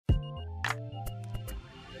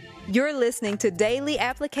You're listening to Daily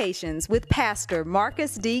Applications with Pastor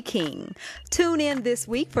Marcus D. King. Tune in this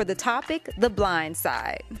week for the topic, The Blind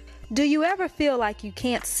Side. Do you ever feel like you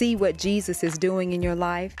can't see what Jesus is doing in your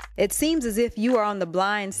life? It seems as if you are on the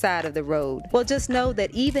blind side of the road. Well, just know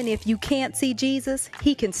that even if you can't see Jesus,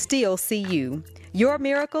 He can still see you. Your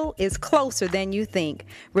miracle is closer than you think.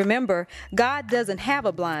 Remember, God doesn't have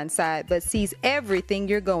a blind side, but sees everything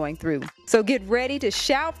you're going through. So get ready to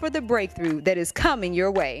shout for the breakthrough that is coming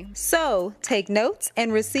your way. So take notes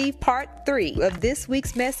and receive part 3 of this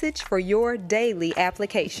week's message for your daily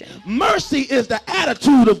application. Mercy is the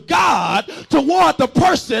attitude of God toward the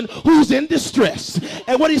person who's in distress.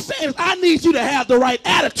 And what he's saying is, I need you to have the right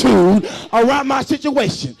attitude around my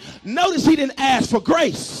situation. Notice he didn't ask for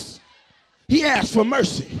grace. He asked for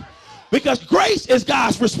mercy, because grace is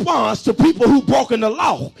God's response to people who've broken the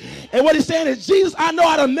law. And what he's saying is, Jesus, I know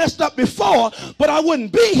I done messed up before, but I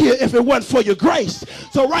wouldn't be here if it wasn't for your grace.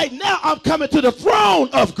 So right now I'm coming to the throne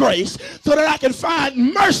of grace so that I can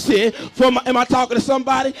find mercy for my, am I talking to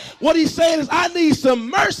somebody? What he's saying is, I need some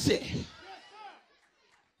mercy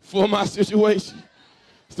for my situation.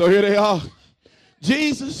 So here they are.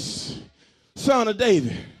 Jesus, Son of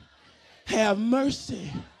David, have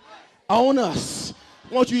mercy on us.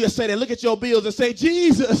 Won't you just say that? Look at your bills and say,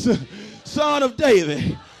 Jesus, Son of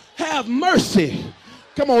David, have mercy.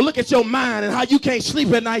 Come on, look at your mind and how you can't sleep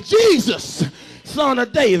at night. Jesus, Son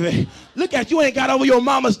of David, look at you ain't got over your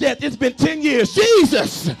mama's death. It's been 10 years.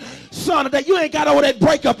 Jesus, Son of David, you ain't got over that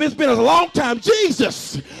breakup. It's been a long time.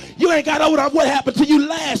 Jesus, you ain't got over what happened to you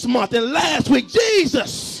last month and last week.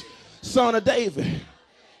 Jesus, Son of David,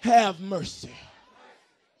 have mercy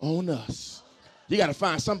on us. You got to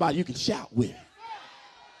find somebody you can shout with.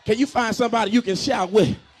 Can you find somebody you can shout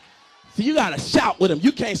with? See, you got to shout with them.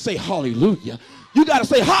 You can't say hallelujah. You got to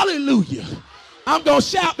say hallelujah. I'm going to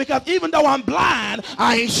shout, because even though I'm blind,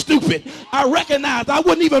 I ain't stupid. I recognize I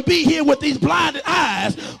wouldn't even be here with these blinded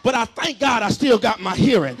eyes, but I thank God I still got my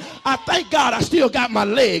hearing. I thank God I still got my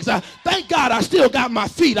legs. I thank God I still got my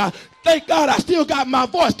feet. I thank God I still got my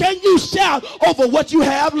voice. Can you shout over what you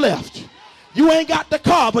have left? You ain't got the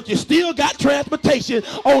car, but you still got transportation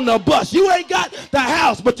on the bus. You ain't got the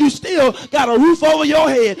house, but you still got a roof over your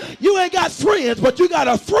head. You ain't got friends, but you got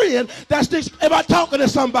a friend that's this. Am I talking to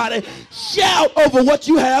somebody? Shout over what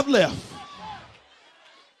you have left.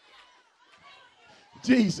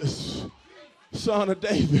 Jesus, Son of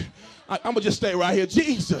David. I'm going to just stay right here.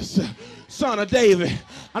 Jesus, Son of David.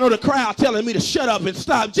 I know the crowd telling me to shut up and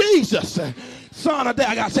stop. Jesus, Son of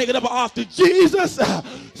David. I got to take it up after Jesus,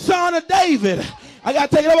 Son of David. I got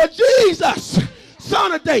to take it over. Jesus,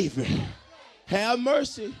 Son of David. Have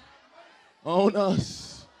mercy on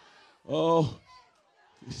us. Oh,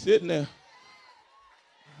 he's sitting there.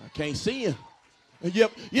 I can't see him. You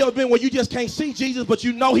ever been where you just can't see Jesus, but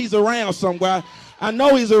you know he's around somewhere? I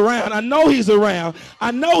know he's around. I know he's around.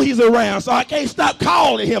 I know he's around. So I can't stop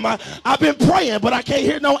calling him. I've been praying, but I can't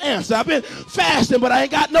hear no answer. I've been fasting, but I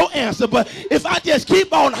ain't got no answer. But if I just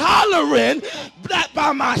keep on hollering, not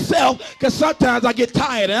by myself, because sometimes I get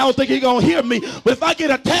tired and I don't think he's going to hear me. But if I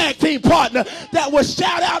get a tag team partner that will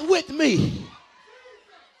shout out with me,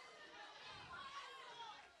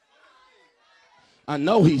 I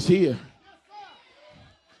know he's here.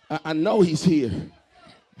 I know he's here.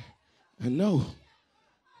 I know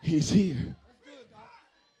he's here.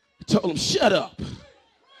 I told him, shut up.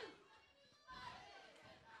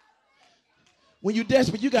 When you're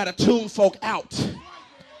desperate, you got to tune folk out.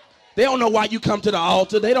 They don't know why you come to the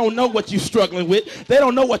altar. They don't know what you're struggling with. They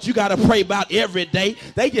don't know what you got to pray about every day.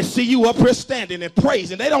 They just see you up here standing and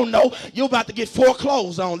praising. They don't know you're about to get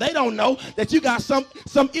foreclosed on. They don't know that you got some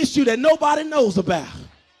issue that nobody knows about.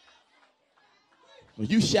 Well,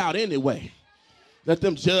 you shout anyway. Let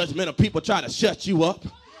them judgmental people try to shut you up.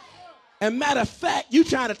 And matter of fact, you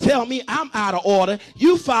trying to tell me I'm out of order.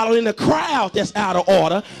 You following the crowd that's out of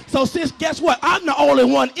order. So sis, guess what? I'm the only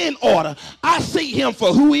one in order. I see him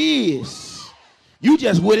for who he is. You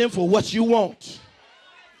just with him for what you want.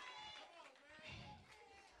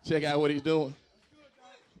 Check out what he's doing.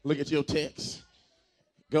 Look at your text.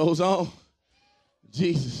 Goes on.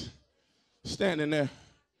 Jesus standing there,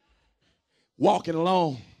 walking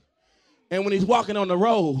along. And when he's walking on the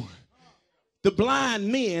road, the blind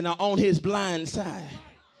men are on his blind side.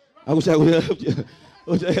 I wish I would help you.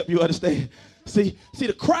 I wish I help you understand. See,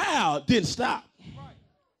 the crowd didn't stop.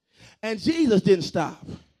 And Jesus didn't stop.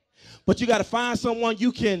 But you got to find someone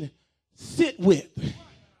you can sit with.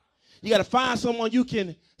 You got to find someone you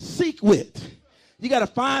can seek with. You got to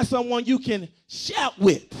find someone you can shout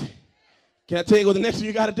with. Can I tell you what the next thing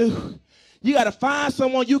you got to do? You got to find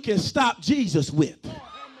someone you can stop Jesus with.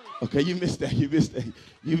 Okay, you missed that. You missed that.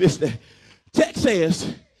 You missed that. Text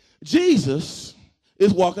says Jesus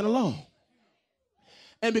is walking along.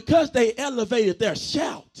 And because they elevated their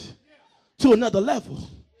shout to another level,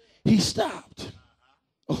 he stopped.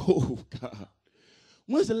 Oh, God.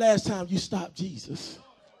 When's the last time you stopped Jesus?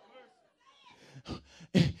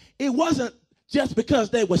 It wasn't just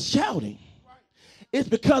because they were shouting. It's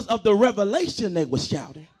because of the revelation they were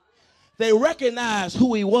shouting. They recognized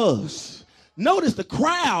who he was. Notice the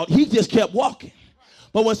crowd, he just kept walking.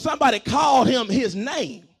 But when somebody called him his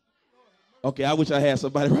name, okay, I wish I had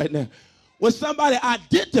somebody right now. When somebody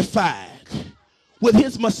identified with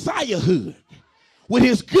his messiahhood, with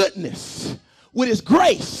his goodness, with his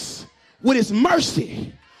grace, with his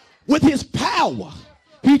mercy, with his power,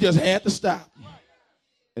 he just had to stop.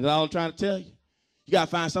 And that's all I'm trying to tell you. You got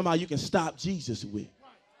to find somebody you can stop Jesus with.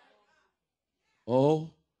 Oh,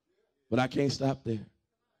 but I can't stop there.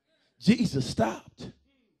 Jesus stopped,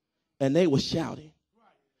 and they were shouting.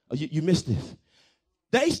 Oh, you missed this.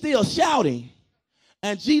 They still shouting,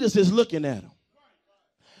 and Jesus is looking at them.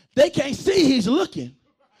 They can't see he's looking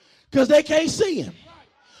because they can't see him.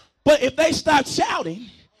 But if they stop shouting,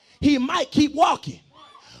 he might keep walking.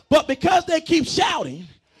 But because they keep shouting,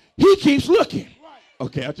 he keeps looking.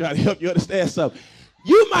 Okay, I'm trying to help you understand something.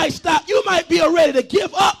 You might stop. You might be ready to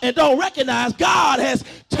give up and don't recognize God has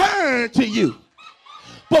turned to you.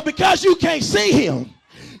 But because you can't see him,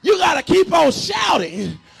 you got to keep on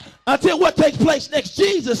shouting until what takes place next.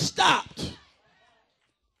 Jesus stopped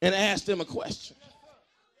and asked him a question.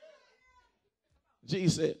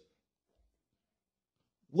 Jesus said,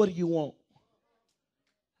 what do you want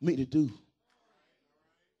me to do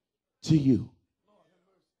to you?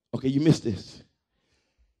 Okay, you missed this.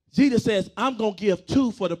 Jesus says, I'm going to give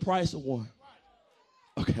two for the price of one.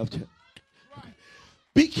 Okay,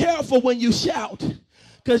 be careful when you shout,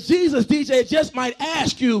 because Jesus, DJ, just might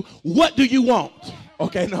ask you, what do you want?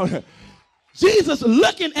 Okay, no. Jesus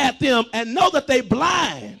looking at them and know that they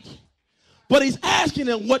blind, but he's asking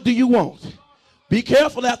them, what do you want? Be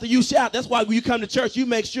careful after you shout. That's why when you come to church, you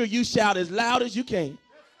make sure you shout as loud as you can.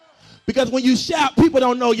 Because when you shout, people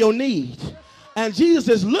don't know your need. And Jesus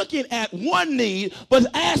is looking at one need, but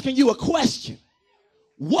asking you a question.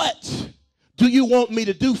 What do you want me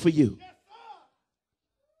to do for you?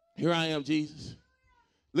 Here I am, Jesus.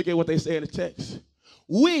 Look at what they say in the text.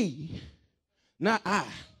 We, not I.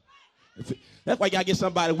 That's why you got to get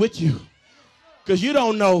somebody with you. Because you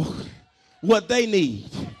don't know what they need.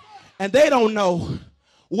 And they don't know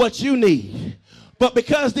what you need. But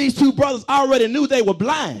because these two brothers already knew they were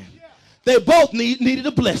blind, they both needed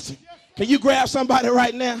a blessing. Can you grab somebody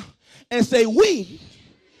right now and say, we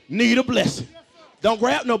need a blessing? Don't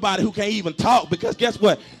grab nobody who can't even talk, because guess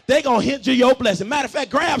what? They're going to hinder your blessing. Matter of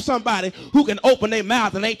fact, grab somebody who can open their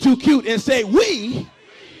mouth and ain't too cute and say, we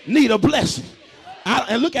need a blessing.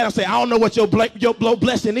 And look at him and say, I don't know what your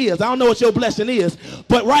blessing is. I don't know what your blessing is.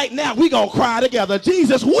 But right now, we're going to cry together.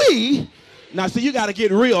 Jesus, we. Now, see, you got to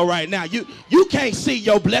get real right now. You can't see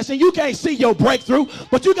your blessing. You can't see your breakthrough,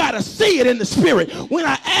 but you got to see it in the spirit. When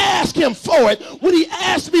I ask him for it, when he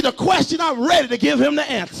asks me the question, I'm ready to give him the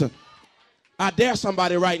answer. I dare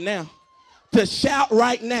somebody right now to shout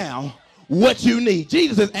right now what you need.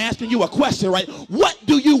 Jesus is asking you a question, right? What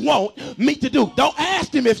do you want me to do? Don't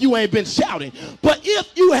ask him if you ain't been shouting. But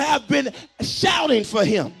if you have been shouting for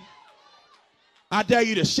him, I dare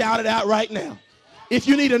you to shout it out right now. If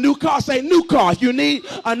you need a new car, say new car. If you need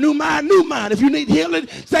a new mind, new mind. If you need healing,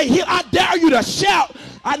 say heal. I dare you to shout.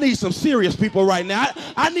 I need some serious people right now.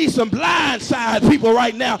 I need some blindside people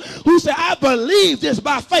right now who say, I believe this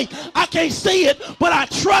by faith. I can't see it, but I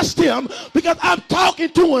trust him because I'm talking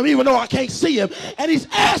to him even though I can't see him. And he's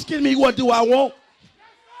asking me, what do I want?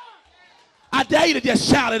 I dare you to just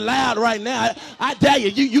shout it loud right now. I dare you.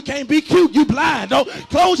 You can't be cute. You blind. Don't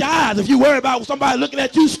close your eyes if you worry about somebody looking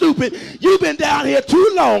at you stupid. You've been down here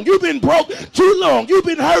too long. You've been broke too long. You've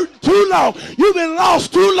been hurt too long. You've been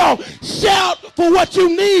lost too long. Shout for what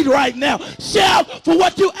you need right now. Shout for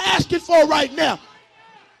what you're asking for right now.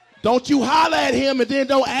 Don't you holler at him and then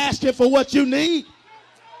don't ask him for what you need.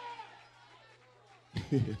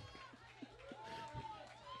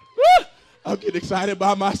 I'm getting excited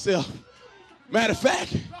by myself. Matter of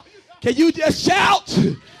fact, can you just shout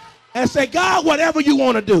and say, God, whatever you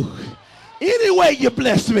want to do, any way you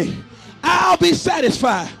bless me, I'll be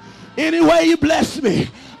satisfied. Any way you bless me,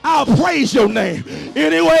 I'll praise your name.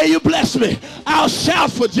 Any way you bless me, I'll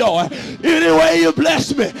shout for joy. Any way you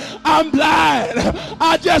bless me, I'm blind.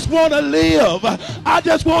 I just want to live. I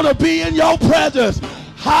just want to be in your presence.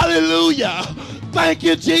 Hallelujah. Thank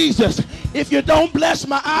you, Jesus. If you don't bless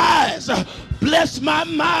my eyes, bless my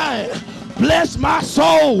mind. bless my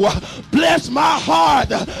soul, bless my heart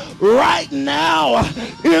right now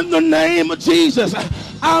in the name of Jesus.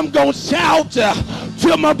 I'm going to shout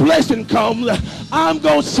till my blessing comes. I'm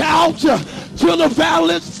going to shout till the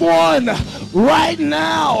valley's falling right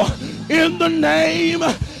now in the name,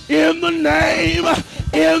 in the name,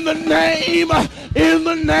 in the name, in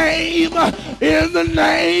the name, in the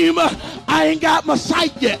name. I ain't got my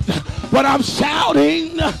sight yet, but I'm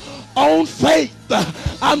shouting on faith.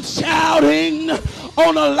 I'm shouting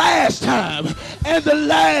on the last time, and the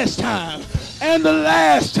last time, and the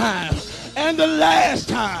last time, and the last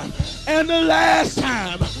time, and the last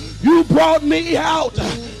time you brought me out.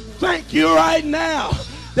 Thank you right now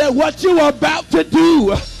that what you're about to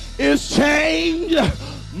do is change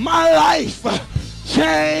my life,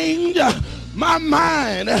 change my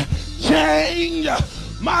mind, change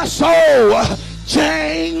my soul,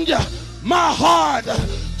 change my heart,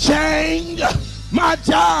 change my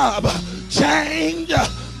job, change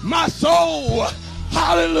my soul.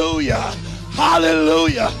 Hallelujah,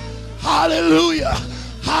 hallelujah, hallelujah,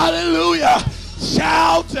 hallelujah.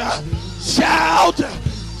 Shout, shout,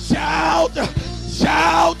 shout,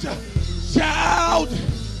 shout, shout.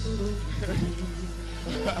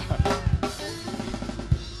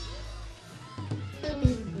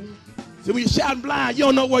 See, when you're shouting blind, you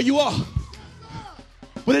don't know where you are.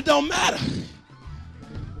 But it don't matter.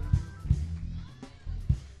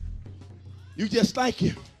 You just thank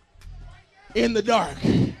him in the dark.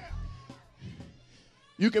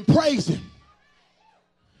 You can praise him.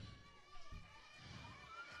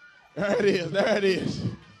 There it is, there it is.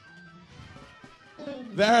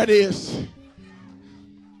 There it is.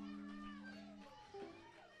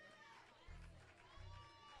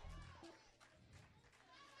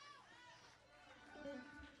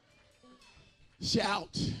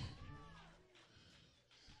 Shout.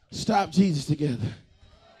 Stop Jesus together.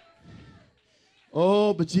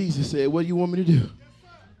 Oh, but Jesus said, what do you want me to do?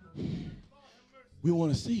 We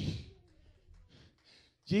want to see.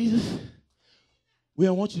 Jesus, we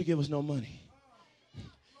don't want you to give us no money.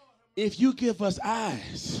 If you give us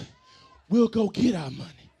eyes, we'll go get our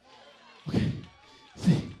money. Okay.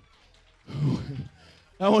 See.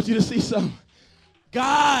 I want you to see something.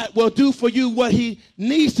 God will do for you what he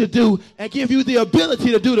needs to do and give you the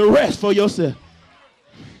ability to do the rest for yourself.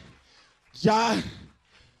 God,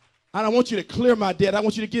 I don't want you to clear my debt. I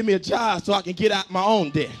want you to give me a job so I can get out my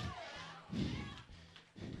own debt.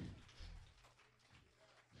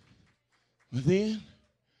 But then,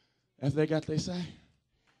 after they got their sight,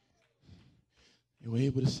 they were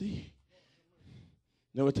able to see.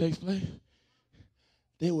 You know what takes place?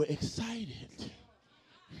 They were excited.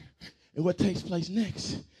 And what takes place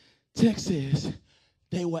next? Text says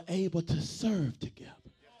they were able to serve together.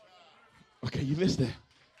 Okay, you missed that.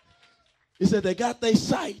 It said they got their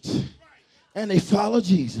sight and they followed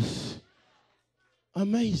Jesus.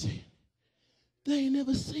 Amazing. They ain't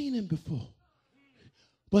never seen him before.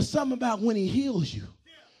 But something about when he heals you,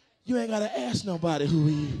 you ain't got to ask nobody who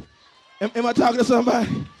he is. Am I talking to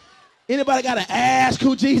somebody? Anybody got to ask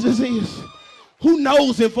who Jesus is? Who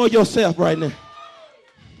knows him for yourself right now?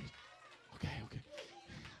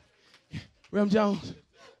 Reverend Jones,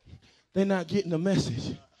 they're not getting the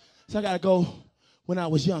message. So I got to go when I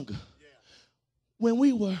was younger. When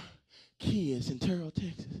we were kids in Terrell,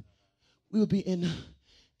 Texas, we would be in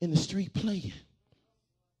the street playing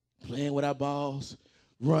with our balls,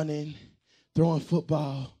 running, throwing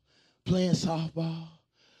football, playing softball,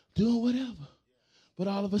 doing whatever. But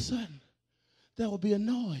all of a sudden, there would be a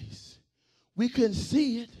noise. We couldn't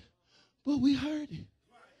see it, but we heard it.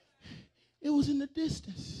 It was in the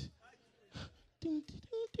distance.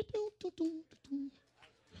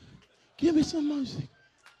 Give me some music.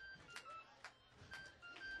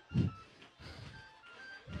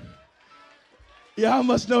 Y'all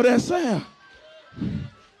must know that sound.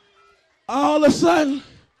 All of a sudden,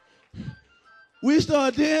 we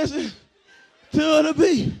started dancing to the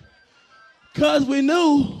beat because we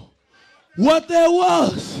knew what there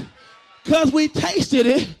was, because we tasted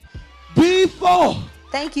it before.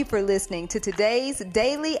 Thank you for listening to today's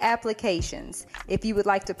Daily Applications. If you would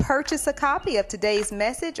like to purchase a copy of today's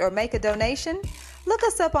message or make a donation, look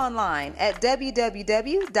us up online at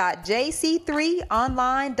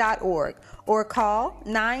www.jc3online.org or call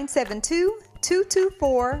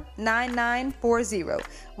 972-224-9940.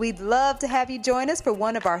 We'd love to have you join us for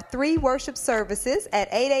one of our 3 worship services at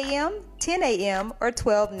 8 a.m., 10 a.m., or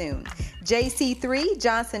 12 noon. JC3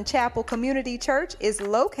 Johnson Chapel Community Church is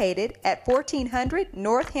located at 1400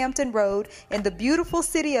 Northampton Road in the beautiful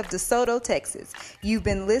city of DeSoto, Texas. You've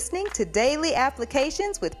been listening to Daily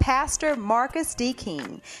Applications with Pastor Marcus D.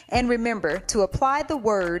 King. And remember to apply the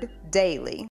word daily.